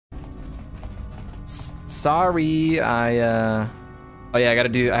Sorry, oh yeah,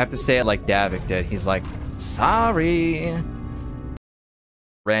 I have to say it like Davik did. He's like, sorry.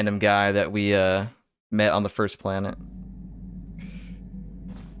 Random guy that we met on the first planet.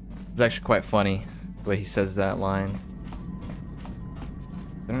 It's actually quite funny the way he says that line.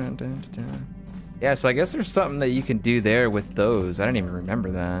 Yeah, so I guess there's something that you can do there with those. I didn't even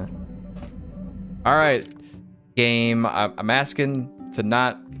remember that. All right, game. I'm asking to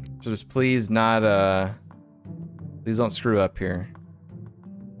just please not, please don't screw up here.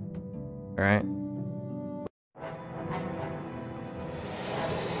 All right.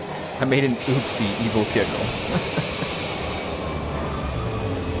 I made an oopsie evil kickle.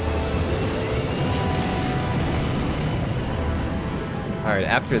 All right,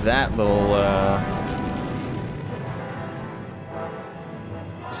 after that little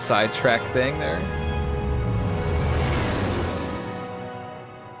sidetrack thing there.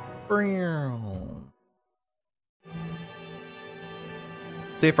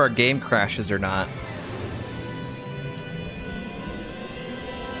 See if our game crashes or not.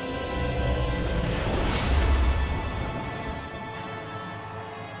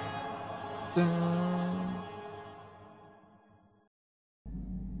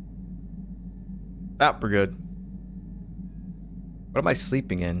 Ah, we're good. What am I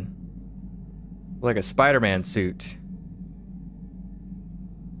sleeping in? Like a Spider-Man suit.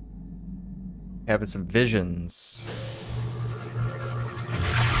 Having some visions.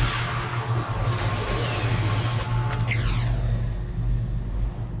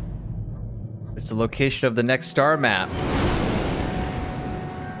 It's the location of the next star map.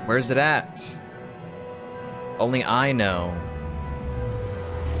 Where's it at? Only I know.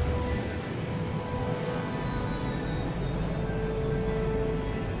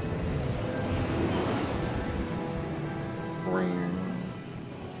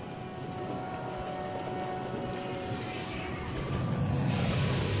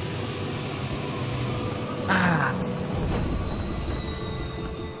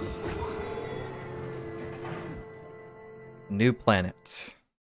 New planet.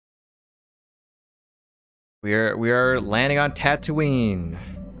 We are landing on Tatooine.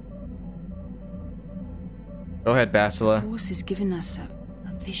 Go ahead, Basila. The Force has given us a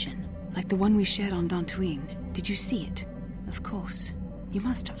vision, like the one we shared on Tatooine. Did you see it? Of course. You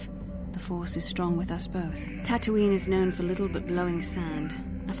must have. The Force is strong with us both. Tatooine is known for little but glowing sand.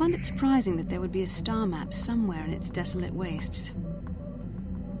 I find it surprising that there would be a star map somewhere in its desolate wastes.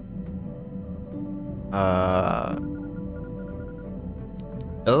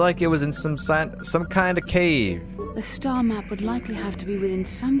 It looked like it was in some kind of cave. The star map would likely have to be within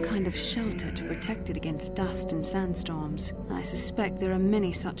some kind of shelter to protect it against dust and sandstorms. I suspect there are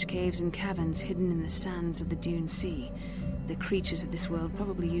many such caves and caverns hidden in the sands of the Dune Sea. The creatures of this world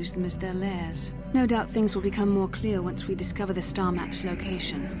probably use them as their lairs. No doubt things will become more clear once we discover the star map's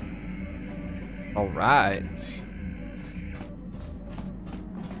location. All right.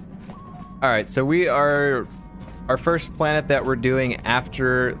 All right, so we are... Our first planet that we're doing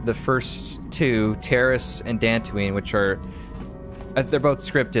after the first two, Terrace and Dantooine, which are... They're both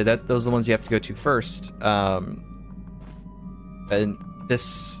scripted. Those are the ones you have to go to first. And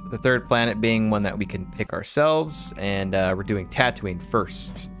the third planet being one that we can pick ourselves, and we're doing Tatooine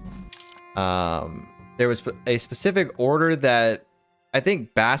first. There was a specific order that I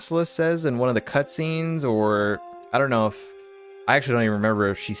think Basila says in one of the cutscenes, or I don't know if... I actually don't even remember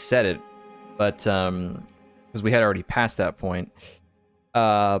if she said it, but... because we had already passed that point.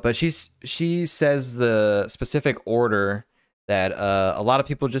 But she says the specific order that a lot of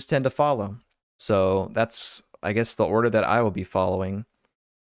people just tend to follow. So that's, I guess, the order that I will be following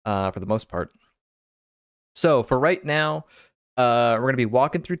for the most part. So for right now, we're going to be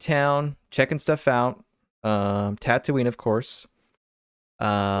walking through town, checking stuff out. Tatooine, of course.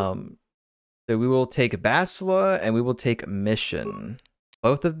 So we will take Basila and we will take Mission.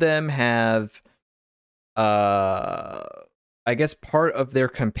 Both of them have... I guess part of their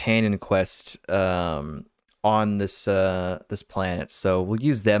companion quest on this this planet. So we'll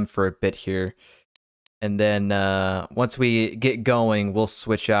use them for a bit here, and then once we get going, we'll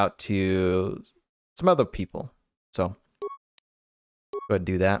switch out to some other people. So go ahead and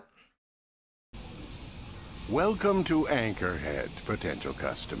do that. Welcome to Anchorhead, potential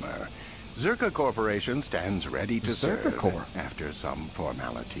customer. Zerka Corporation stands ready to serve. After some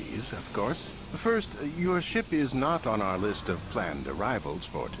formalities, of course. First, your ship is not on our list of planned arrivals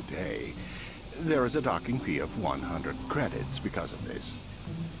for today. There is a docking fee of 100 credits because of this.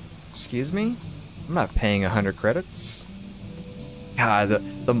 Excuse me? I'm not paying 100 credits. God,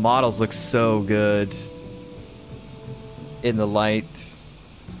 the models look so good in the light.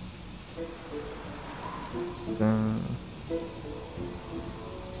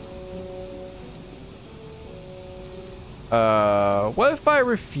 What if I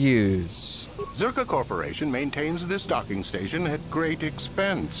refuse? Zerka Corporation maintains this docking station at great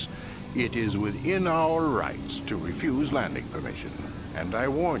expense. It is within our rights to refuse landing permission. And I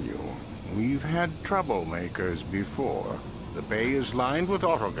warn you, we've had troublemakers before. The bay is lined with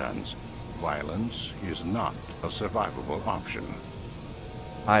autoguns. Violence is not a survivable option.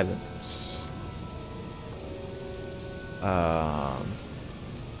 Violence.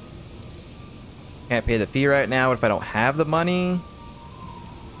 Can't pay the fee right now. What if I don't have the money?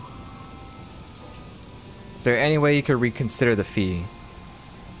 Is there any way you could reconsider the fee?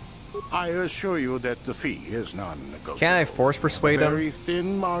 I assure you that the fee is non-negotiable. Can I force persuade him? Very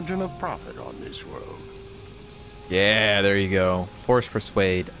thin margin of profit on this world. Yeah, there you go. Force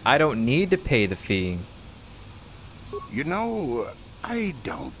persuade. I don't need to pay the fee. You know, I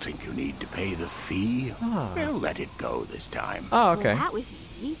don't think you need to pay the fee. Ah. We'll let it go this time. Oh, okay. Well, that was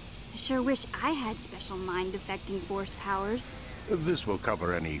easy. I sure wish I had special mind-affecting force powers. This will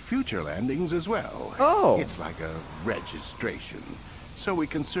cover any future landings as well. Oh. It's like a registration, so we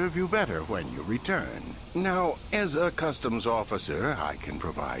can serve you better when you return. Now, as a customs officer, I can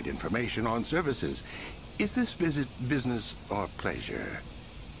provide information on services. Is this visit business or pleasure?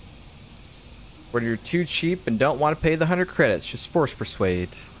 When you're too cheap and don't want to pay the 100 credits, just force persuade.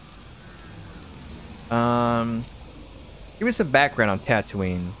 Give me some background on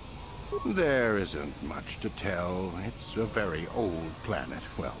Tatooine. There isn't much to tell. It's a very old planet,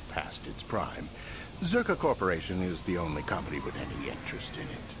 well past its prime. Zerka Corporation is the only company with any interest in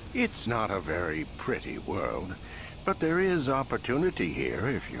it. It's not a very pretty world, but there is opportunity here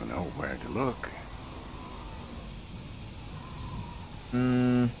if you know where to look.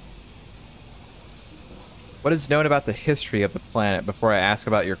 What is known about the history of the planet before I ask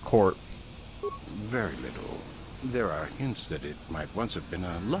about your court? Very little. There are hints that it might once have been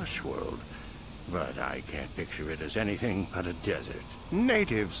a lush world, but I can't picture it as anything but a desert.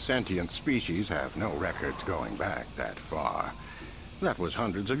 Native sentient species have no records going back that far. That was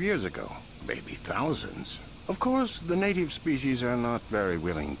hundreds of years ago, maybe thousands. Of course, the native species are not very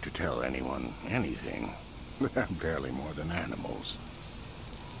willing to tell anyone anything. They're barely more than animals.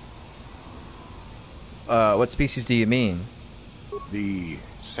 What species do you mean? The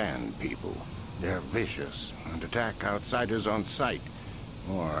Sand People. They're vicious and attack outsiders on sight.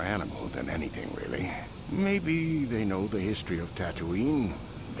 More animal than anything, really. Maybe they know the history of Tatooine.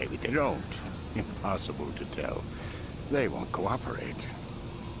 Maybe they don't. Impossible to tell. They won't cooperate.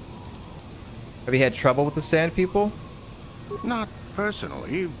 Have you had trouble with the Sand People? Not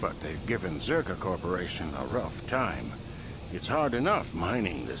personally, but they've given Zerka Corporation a rough time. It's hard enough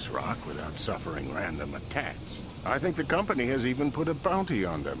mining this rock without suffering random attacks. I think the company has even put a bounty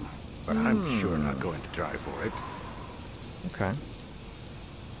on them, but I'm sure not going to try for it. Okay.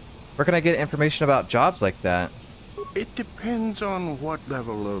 Where can I get information about jobs like that? It depends on what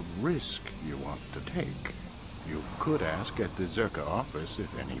level of risk you want to take. You could ask at the Zerka office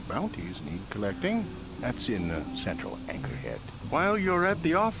if any bounties need collecting. That's in central Anchorhead. While you're at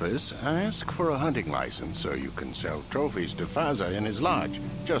the office, ask for a hunting license so you can sell trophies to Faza in his lodge,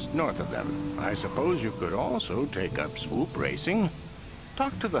 just north of them. I suppose you could also take up swoop racing.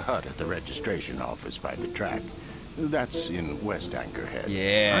 Talk to the hut at the registration office by the track. That's in West Anchorhead.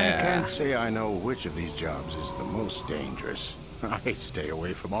 Yeah. I can't say I know which of these jobs is the most dangerous. I stay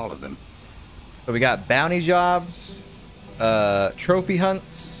away from all of them. So we got bounty jobs, trophy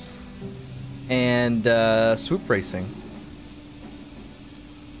hunts, and swoop racing.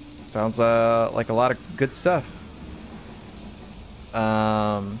 Sounds like a lot of good stuff.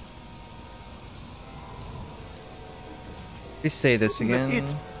 Let me say this again.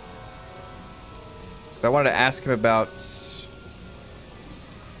 I wanted to ask him about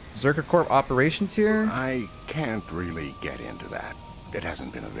Zerka Corp operations here. I can't really get into that. It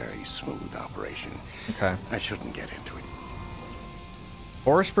hasn't been a very smooth operation. Okay. I shouldn't get into it.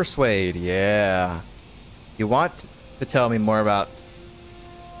 Force persuade, yeah. You want to tell me more about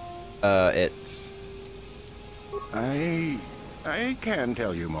it? I can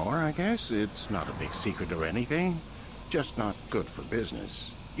tell you more, I guess. It's not a big secret or anything. Just not good for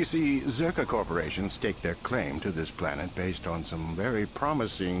business. You see, Zerka Corporation staked their claim to this planet based on some very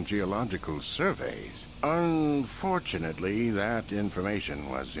promising geological surveys. Unfortunately, that information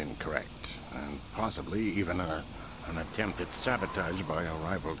was incorrect, and possibly even an attempt at sabotage by a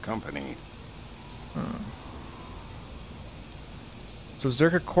rival company. So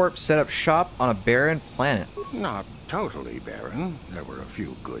Zerka Corp set up shop on a barren planet. Not totally barren. There were a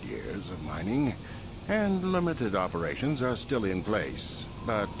few good years of mining, and limited operations are still in place.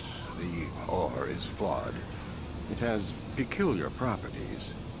 But the ore is flawed. It has peculiar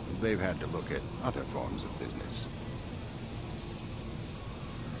properties. They've had to look at other forms of business.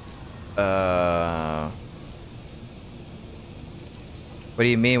 What do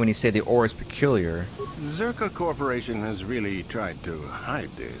you mean when you say the ore is peculiar? Zerka Corporation has really tried to hide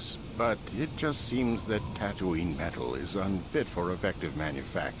this, but it just seems that Tatooine metal is unfit for effective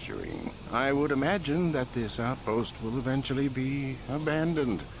manufacturing. I would imagine that this outpost will eventually be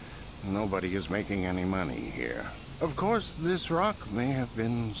abandoned. Nobody is making any money here. Of course, this rock may have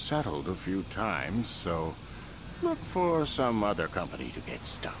been settled a few times, so look for some other company to get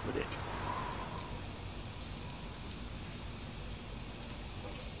stuck with it.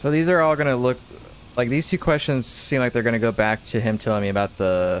 So these are all gonna look like, these two questions seem like they're gonna go back to him telling me about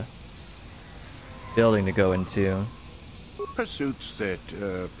the building to go into. Pursuits that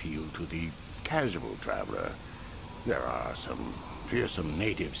appeal to the casual traveler. There are some fearsome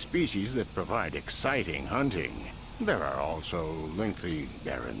native species that provide exciting hunting. There are also lengthy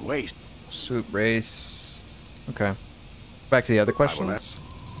barren wastes. Swoop race. Okay. Back to the other questions.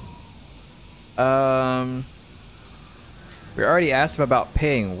 We already asked him about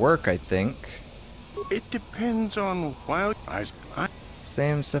paying work, I think. It depends on wild.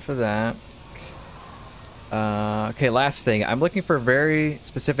 Same stuff for that. Okay, last thing. I'm looking for very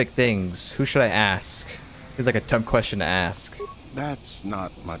specific things. Who should I ask? It's like a dumb question to ask. That's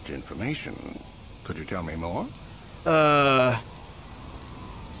not much information. Could you tell me more?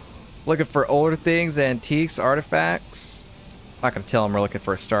 Looking for older things, antiques, artifacts. Not gonna tell him we're looking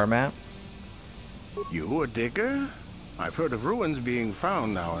for a star map. You a digger? I've heard of ruins being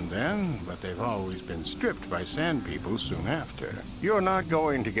found now and then, but they've always been stripped by sand people soon after. You're not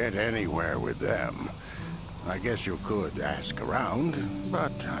going to get anywhere with them. I guess you could ask around,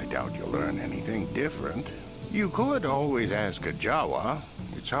 but I doubt you'll learn anything different. You could always ask a Jawa.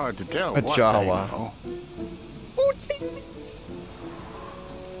 It's hard to tell A what Jawa. they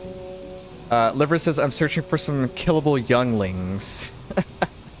know. Liver says, I'm searching for some killable younglings.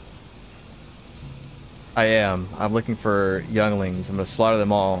 I am. I'm looking for younglings. I'm gonna slaughter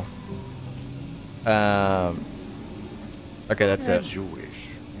them all. Okay, that's it. As you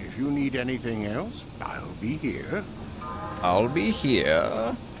wish. If you need anything else, I'll be here. I'll be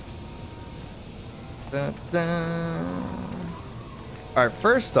here. Da, da. Alright,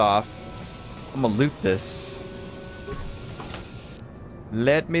 first off, I'm gonna loot this.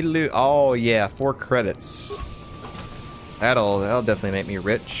 Let me loot. Oh yeah, 4 credits. That'll definitely make me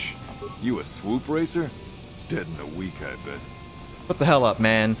rich. You a swoop racer? Dead in a week, I bet. What the hell up,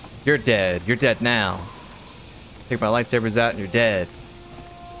 man? You're dead. You're dead now. Take my lightsabers out and you're dead.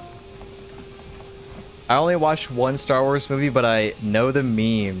 I only watched one Star Wars movie, but I know the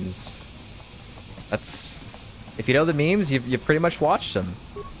memes. That's... If you know the memes, you pretty much watched them.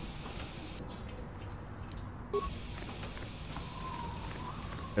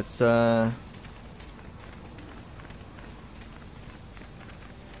 It's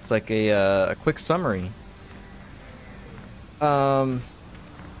like a quick summary.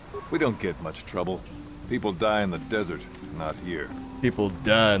 We don't get much trouble. People die in the desert, not here. People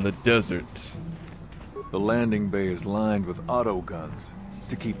die in the desert. The landing bay is lined with auto guns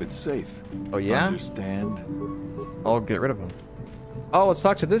to keep it safe. Oh yeah? Understand? I'll get rid of him. Oh, let's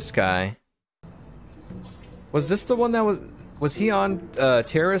talk to this guy. Was this the one that was he on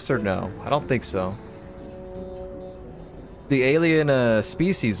Terrace or no? I don't think so. The alien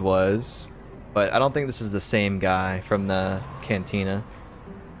species was, but I don't think this is the same guy from the cantina.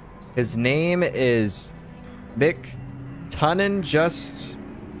 His name is Mick Tunnen Just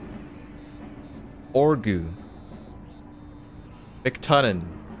Orgu. Mick Tunnen.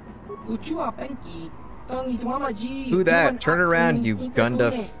 Who that? Turn around, you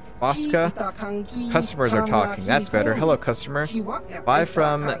Gunda Fosca. Customers are talking. That's better. Hello, customer. Buy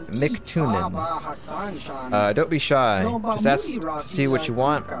from Mick Tunen. Don't be shy. Just ask to see what you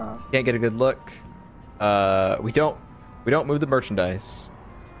want. Can't get a good look. We don't move the merchandise.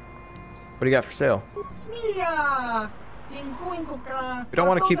 What do you got for sale? We don't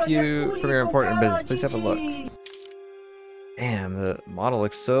want to keep you from your important business. Please have a look. Damn, the model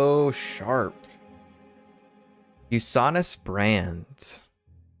looks so sharp. Usanus brand.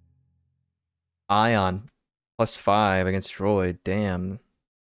 Ion +5 against droid. Damn.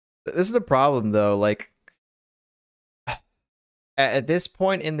 This is the problem though, like at this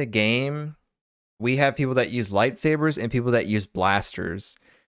point in the game, we have people that use lightsabers and people that use blasters.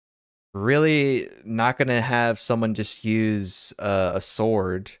 Really not gonna have someone just use a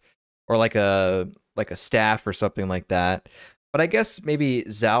sword or like a staff or something like that. But I guess maybe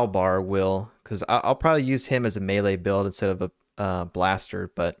Zalbar will, because I'll probably use him as a melee build instead of a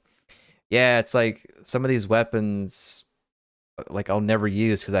blaster. But yeah, it's like some of these weapons, like I'll never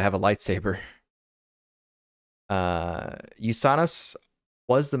use because I have a lightsaber. Usanus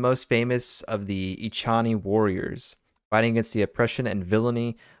was the most famous of the Ichani warriors, fighting against the oppression and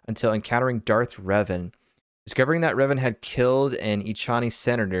villainy until encountering Darth Revan. Discovering that Revan had killed an Ichani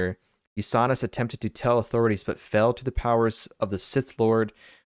senator, Usanus attempted to tell authorities but fell to the powers of the Sith Lord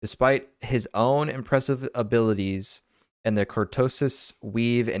despite his own impressive abilities and the cortosis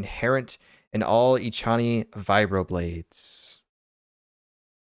weave inherent in all Ichani vibroblades.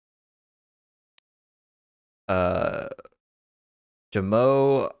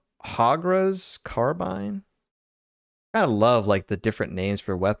 Jamo Hagra's carbine? I kind of love like the different names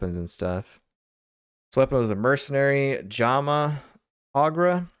for weapons and stuff. This weapon was a mercenary. Jama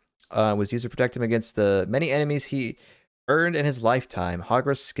Hagra was used to protect him against the many enemies he earned in his lifetime.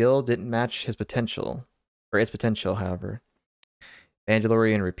 Hagra's skill didn't match his potential, or its potential, however.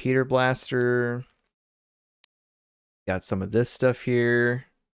 Mandalorian repeater blaster. Got some of this stuff here.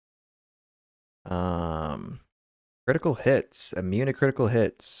 Critical hits. Immune to critical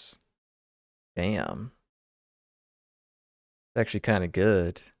hits. Damn. It's actually kind of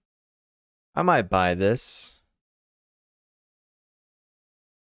good. I might buy this.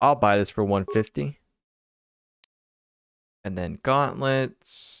 I'll buy this for 150. And then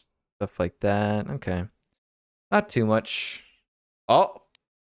gauntlets, stuff like that. Okay. Not too much. Oh!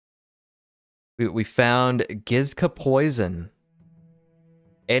 We found Gizka poison.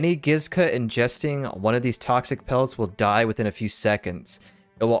 Any Gizka ingesting one of these toxic pellets will die within a few seconds.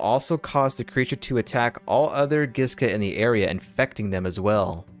 It will also cause the creature to attack all other Gizka in the area, infecting them as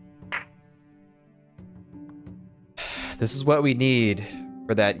well. This is what we need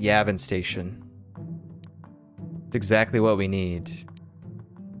for that Yavin station. It's exactly what we need.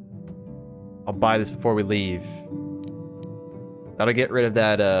 I'll buy this before we leave. That'll get rid of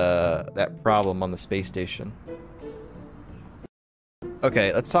that that problem on the space station.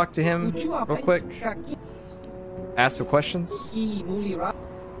 Okay, let's talk to him real quick. Ask some questions.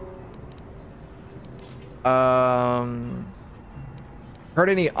 Heard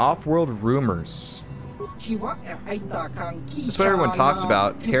any off-world rumors? That's what everyone talks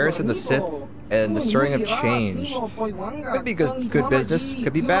about. Terrorists and the Sith and the stirring of change. Could be good business,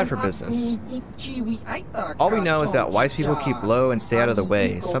 could be bad for business. All we know is that wise people keep low and stay out of the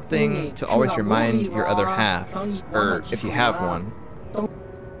way. Something to always remind your other half. Or if you have one.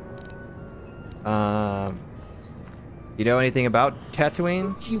 You know anything about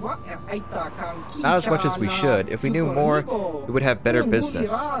Tatooine? Not as much as we should. If we knew more, we would have better business.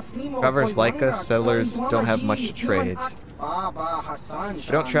 Travelers like us, settlers, don't have much to trade.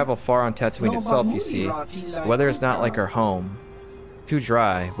 We don't travel far on Tatooine itself, you see. The weather is not like our home. Too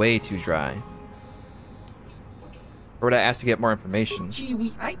dry, way too dry. Or would I ask to get more information?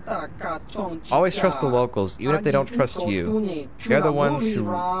 Always trust the locals, even if they don't trust you. They're the ones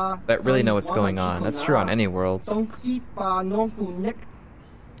that really know what's going on. That's true on any world. Okay,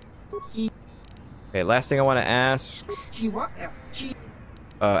 last thing I want to ask.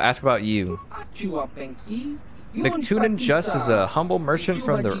 Ask about you. McTunin Just is a humble merchant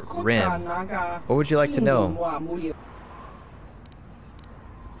from the Rim. What would you like to know?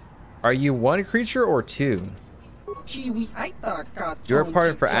 Are you one creature or two? You're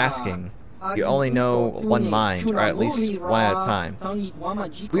pardoned for asking. You only know one mind, or at least one at a time.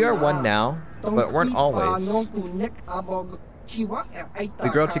 We are one now, but weren't always. We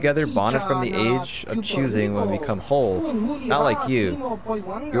grow together, bonded from the age of choosing when we become whole. Not like you.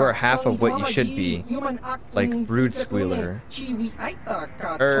 You are half of what you should be. Like Brood Squealer.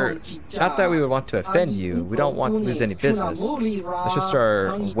 Not that we would want to offend you. We don't want to lose any business. That's just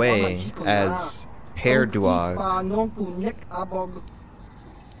our way as Hair Duog.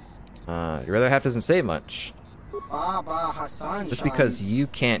 Your other half doesn't say much. Just because you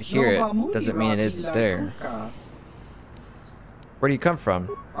can't hear it doesn't mean it isn't there. Where do you come from?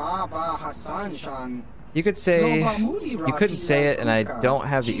 You could say you couldn't say it, and I don't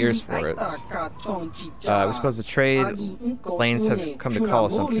have the ears for it. We're supposed to trade. Planes have come to call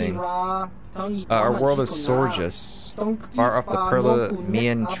us something. Our world is Sorgus, far off the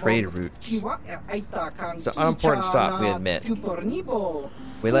Perla-Mian trade route. It's an unimportant stop, we admit.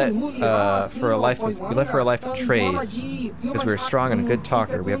 We left for a life of trade because we are strong and a good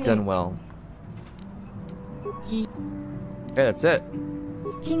talker. We have done well. Okay, that's it.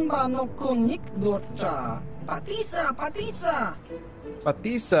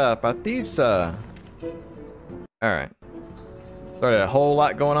 Patisa. Alright. Sorry, a whole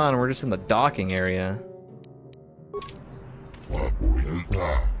lot going on. We're just in the docking area.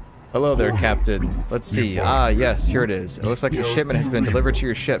 Hello there, Captain. Let's see. Ah, yes, here it is. It looks like the shipment has been delivered to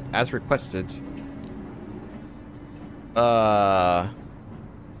your ship, as requested.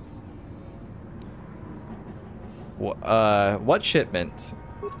 What shipment?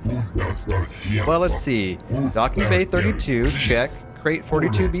 Well, let's see. Docking Bay 32, check. Crate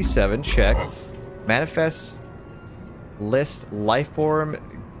 42B7, check. Manifest list lifeform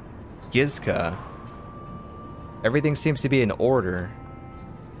Gizka. Everything seems to be in order.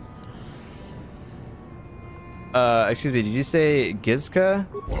 Excuse me, did you say Gizka?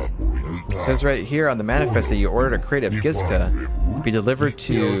 It says right here on the manifest that you ordered a crate of Gizka to be delivered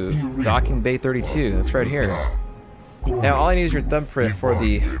to Docking Bay 32. That's right here. Now, all I need is your thumbprint for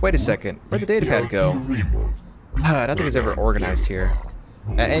the... Wait a second. Where'd the datapad go? Nothing is ever organized here.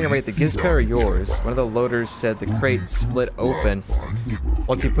 At any rate, the Gizka are yours. One of the loaders said the crate split open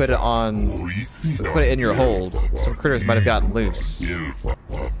once you put it in your hold. Some critters might have gotten loose.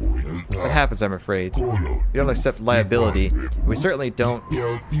 That happens, I'm afraid. We don't accept liability. We certainly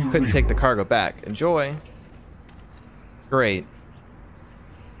couldn't take the cargo back. Enjoy. Great.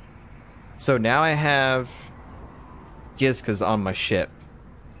 So now I have Gizkas on my ship.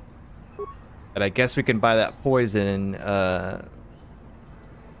 And I guess we can buy that poison and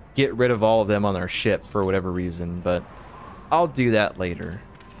get rid of all of them on our ship for whatever reason, but I'll do that later.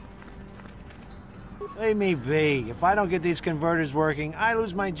 Leave me be. If I don't get these converters working, I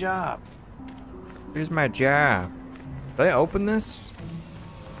lose my job. Here's my job. Did I open this?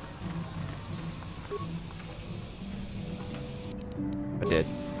 I did.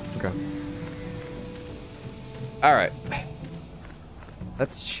 Okay. Alright.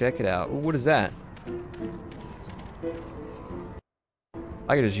 Let's check it out. Ooh, what is that?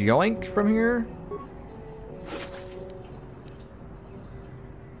 I can just yoink from here?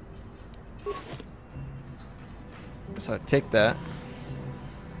 So I take that.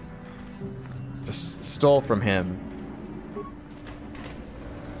 Just stole from him.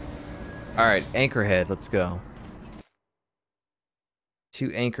 Alright, Anchorhead, let's go. To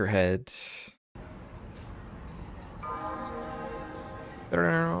Anchorhead.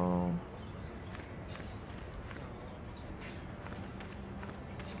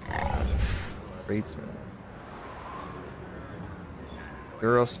 Tradesman.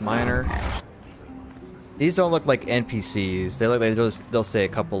 Euros Miner. These don't look like NPCs. They look like they'll say a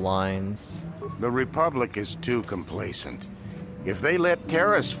couple lines. The Republic is too complacent. If they let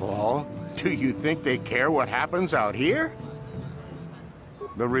Terrace fall, do you think they care what happens out here?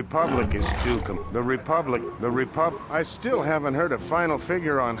 The Republic is too I still haven't heard a final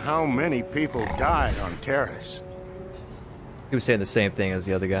figure on how many people died on Terrace. He was saying the same thing as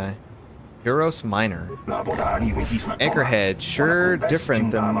the other guy. Euros Miner. Anchorhead, sure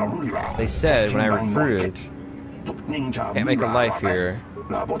different than they said when I recruited. Can't make a life here.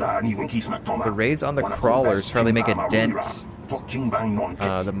 The raids on the crawlers hardly make a dent.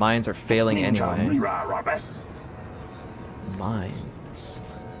 The mines are failing anyway. Mines.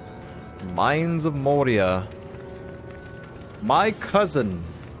 Mines of Moria. My cousin.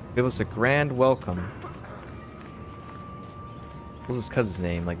 Give us a grand welcome. What's his cousin's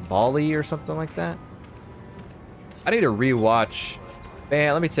name? Like Bali or something like that? I need to rewatch.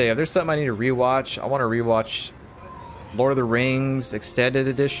 Man, let me tell you, if there's something I need to rewatch, I want to rewatch Lord of the Rings extended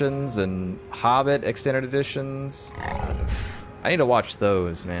editions and Hobbit extended editions. I need to watch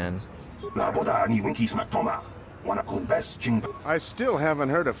those, man. I still haven't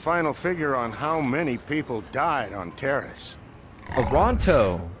heard a final figure on how many people died on Terrace.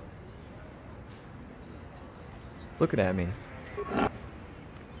 Oronto. Looking at me.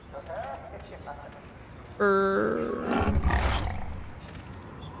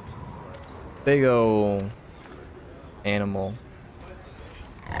 Big ol' animal.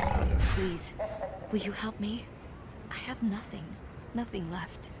 Please, will you help me? I have nothing. Nothing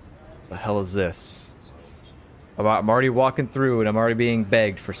left. The hell is this? I'm already walking through and I'm already being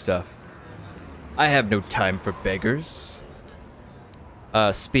begged for stuff. I have no time for beggars.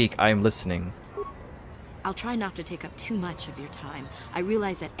 Speak, I am listening. I'll try not to take up too much of your time. I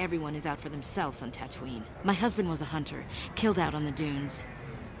realize that everyone is out for themselves on Tatooine. My husband was a hunter, killed out on the dunes.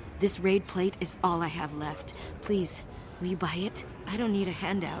 This raid plate is all I have left. Please, will you buy it? I don't need a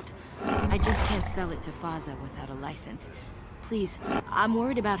handout. I just can't sell it to Faza without a license. Please, I'm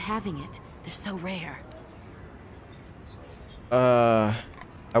worried about having it. They're so rare. I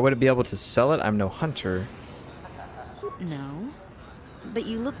wouldn't be able to sell it. I'm no hunter. No? But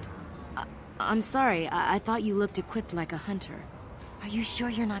you looked... I'm sorry, I thought you looked equipped like a hunter. Are you sure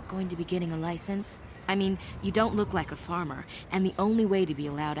you're not going to be getting a license? I mean, you don't look like a farmer, and the only way to be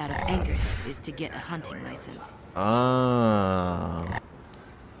allowed out of Anchorhead is to get a hunting license.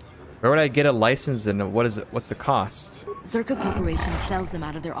 Where would I get a license and what's the cost? Zerka Corporation sells them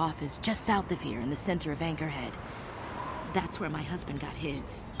out of their office just south of here in the center of Anchorhead. That's where my husband got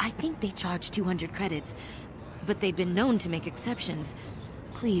his. I think they charge 200 credits, but they've been known to make exceptions.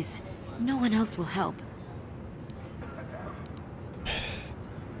 Please, no one else will help.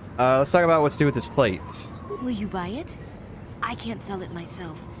 Let's talk about what's to do with this plate. Will you buy it? I can't sell it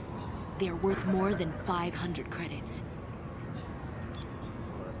myself. They're worth more than 500 credits.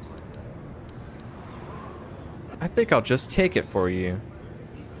 I think I'll just take it for you.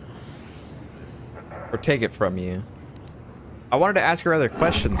 Or take it from you. I wanted to ask her other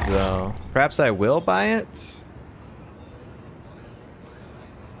questions, though. Perhaps I will buy it?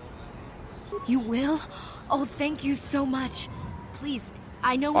 You will? Oh, thank you so much. Please,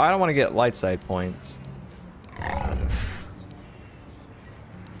 I know... Oh, I don't want to get light side points. Can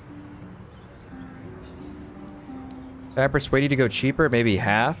I persuade you to go cheaper? Maybe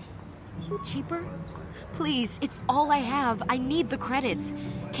half? Cheaper? Please, it's all I have. I need the credits.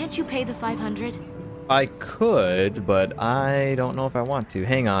 Can't you pay the 500? I could, but I don't know if I want to.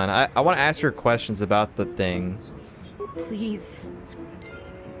 Hang on. I want to ask her questions about the thing. Please.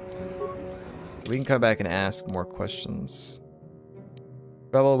 So we can come back and ask more questions.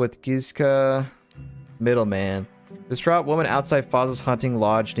 Trouble with Gizka. Middleman. Distraught woman outside Faz's hunting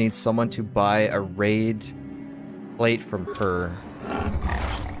lodge needs someone to buy a raid plate from her.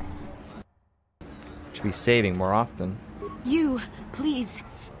 Should be saving more often. You, please.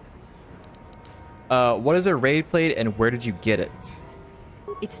 What is a raid plate and where did you get it?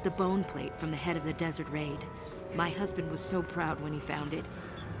 It's the bone plate from the head of the desert raid. My husband was so proud when he found it.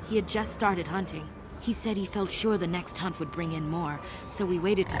 He had just started hunting. He said he felt sure the next hunt would bring in more, so we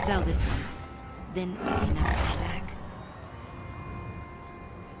waited to sell this one. Then he never came back.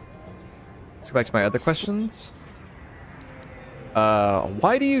 Let's go back to my other questions.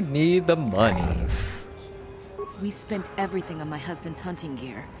 Why do you need the money? We spent everything on my husband's hunting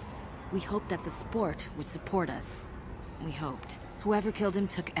gear. We hoped that the sport would support us. We hoped. Whoever killed him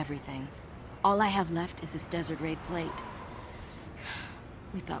took everything. All I have left is this desert raid plate.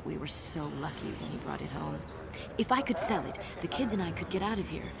 We thought we were so lucky when he brought it home. If I could sell it, the kids and I could get out of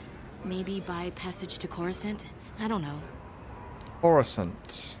here. Maybe buy passage to Coruscant? I don't know.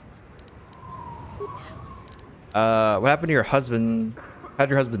 Coruscant. What happened to your husband? How'd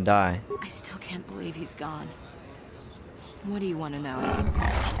your husband die? I still can't believe he's gone. What do you want to know?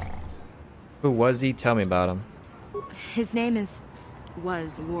 Who was he? Tell me about him. His name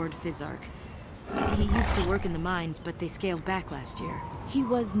was Ward Fizark. He used to work in the mines, but they scaled back last year. He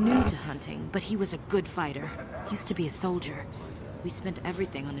was new to hunting, but he was a good fighter. Used to be a soldier. We spent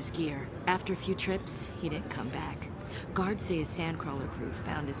everything on his gear. After a few trips, he didn't come back. Guards say his sandcrawler crew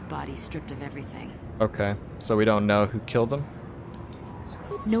found his body stripped of everything. Okay, so we don't know who killed him?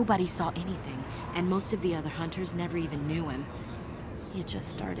 Nobody saw anything, and most of the other hunters never even knew him. He had just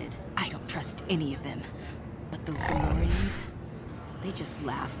started. I don't trust any of them. But those Gamorreans, they just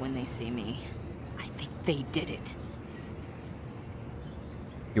laugh when they see me. I think they did it.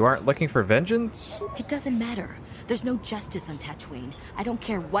 You aren't looking for vengeance? It doesn't matter. There's no justice on Tatooine. I don't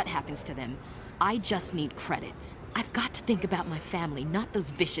care what happens to them. I just need credits. I've got to think about my family, not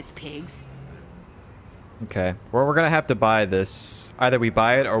those vicious pigs. Okay. Well, we're gonna have to buy this. Either we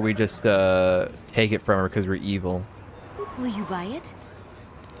buy it or we just take it from her because we're evil. Will you buy it?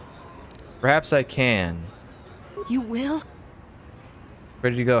 Perhaps I can. You will?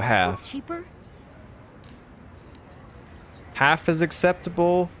 Where did you go half? Cheaper? Half is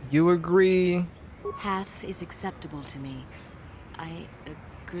acceptable. You agree? Half is acceptable to me. I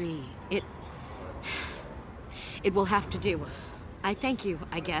agree. It will have to do. I thank you,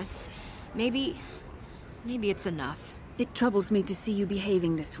 I guess. Maybe it's enough. It troubles me to see you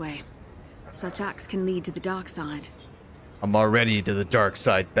behaving this way. Such acts can lead to the dark side. I'm already to the dark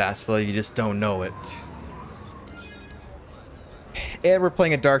side, Bastila. You just don't know it. And we're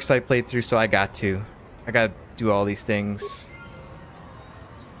playing a dark side playthrough, so I got to do all these things.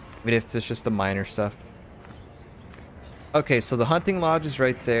 Even if it's just the minor stuff. Okay, so the hunting lodge is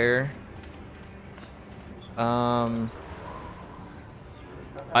right there.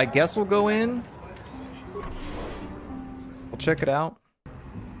 I guess we'll go in. We'll check it out.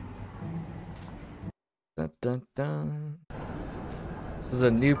 Dun, dun, dun. This is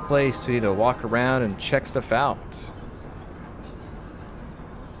a new place. We need to walk around and check stuff out.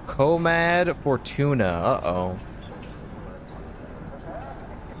 Comad Fortuna. Uh-oh.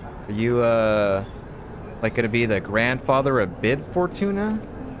 Are you, like gonna be the grandfather of Bib Fortuna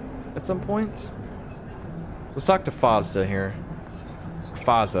at some point? Let's talk to Fazda here.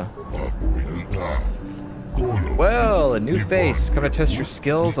 Faza. Well, a new face. Come to test your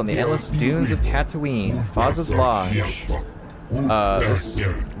skills on the endless dunes of Tatooine. Faza's Lodge. This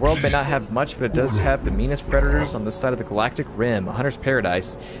world may not have much, but it does have the meanest predators on this side of the galactic rim. A hunter's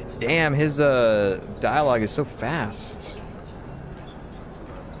paradise. Damn, his dialogue is so fast.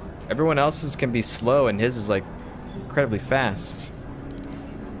 Everyone else's can be slow, and his is like incredibly fast.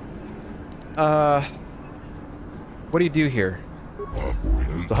 What do you do here?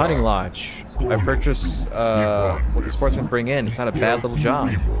 It's a hunting lodge. I purchase what the sportsmen bring in. It's not a bad little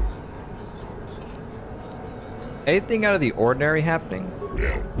job. Anything out of the ordinary happening?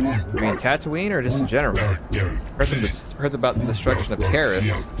 I mean, Tatooine or just in general? Heard about the destruction of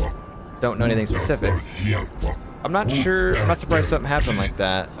terrorists. Don't know anything specific. I'm not sure. I'm not surprised something happened like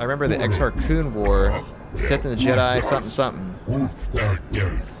that. I remember the Ex-Harkoon War, the Sith and the Jedi, something.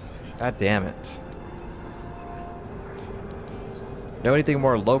 God damn it. Know anything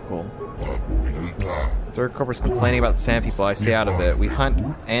more local? Zerg Corpor's complaining about the sand people. I stay out of it. We hunt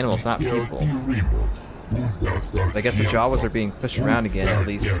animals, not people. But I guess the Jawas are being pushed around again, at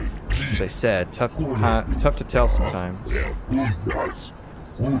least they said. Tough to tell sometimes.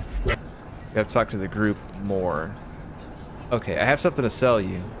 You have to talk to the group more. Okay, I have something to sell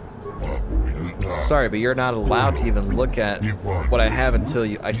you. Sorry, but you're not allowed to even look at what I have until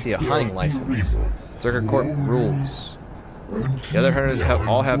I see a hunting license. Zerg Corp rules. The other hunters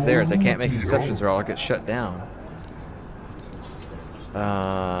all have theirs. I can't make exceptions or I'll get shut down.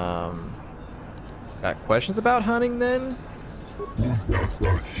 Got questions about hunting then?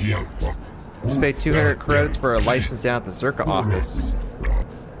 Just pay 200 credits for a license down at the Zerka office.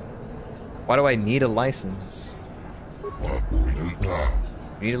 Why do I need a license?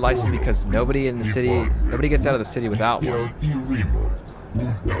 You need a license because nobody gets out of the city without one.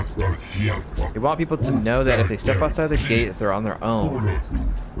 They want people to know that if they step outside the gate, they're on their own.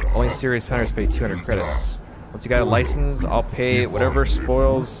 Only serious hunters pay 200 credits. Once you got a license, I'll pay whatever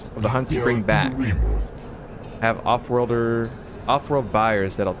spoils of the hunts you bring back. I have off-world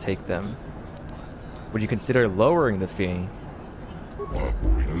buyers that'll take them. Would you consider lowering the fee?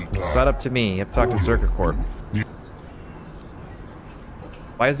 It's not up to me. You have to talk to Zerka Corp.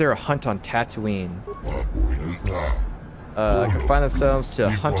 Why is there a hunt on Tatooine? Confine themselves to a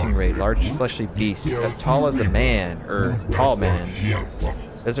hunting raid. Large fleshy beast, as tall as a man, or tall man.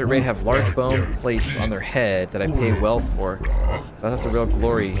 Desert raid have large bone plates on their head that I pay well for. That's the real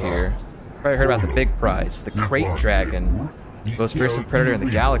glory here. Probably heard about the big prize, the crate dragon. The most fearsome predator in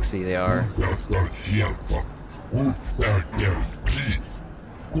the galaxy they are.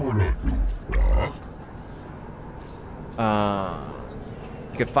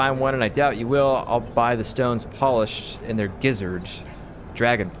 You can find one, and I doubt you will. I'll buy the stones polished in their gizzard.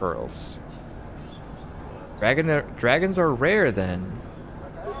 Dragon pearls. Dragons are rare, then.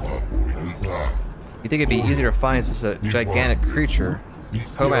 You think it'd be easier to find such a gigantic creature?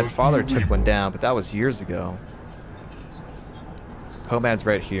 Comad's father took one down, but that was years ago. Comad's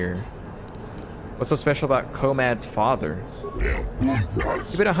right here. What's so special about Comad's father?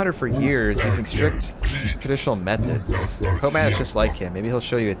 He's been a hunter for years, using strict traditional methods. Comad is just like him. Maybe he'll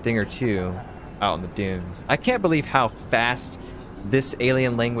show you a thing or two out in the dunes. I can't believe how fast this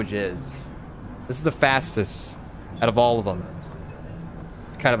alien language is. This is the fastest out of all of them.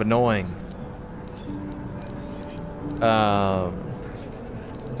 It's kind of annoying. So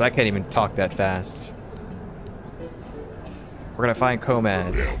I can't even talk that fast. We're gonna find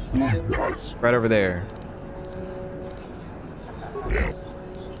Comad. Right over there.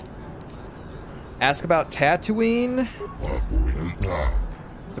 Ask about Tatooine.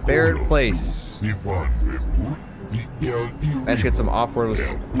 It's a barren place. Managed to get some off-world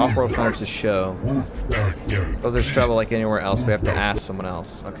hunters to show. Those are trouble like anywhere else. We have to ask someone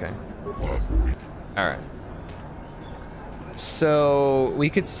else. Okay. All right. So we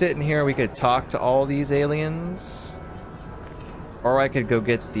could sit in here. We could talk to all these aliens, or I could go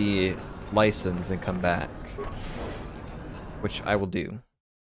get the license and come back, which I will do.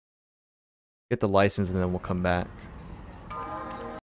 Get the license and then we'll come back.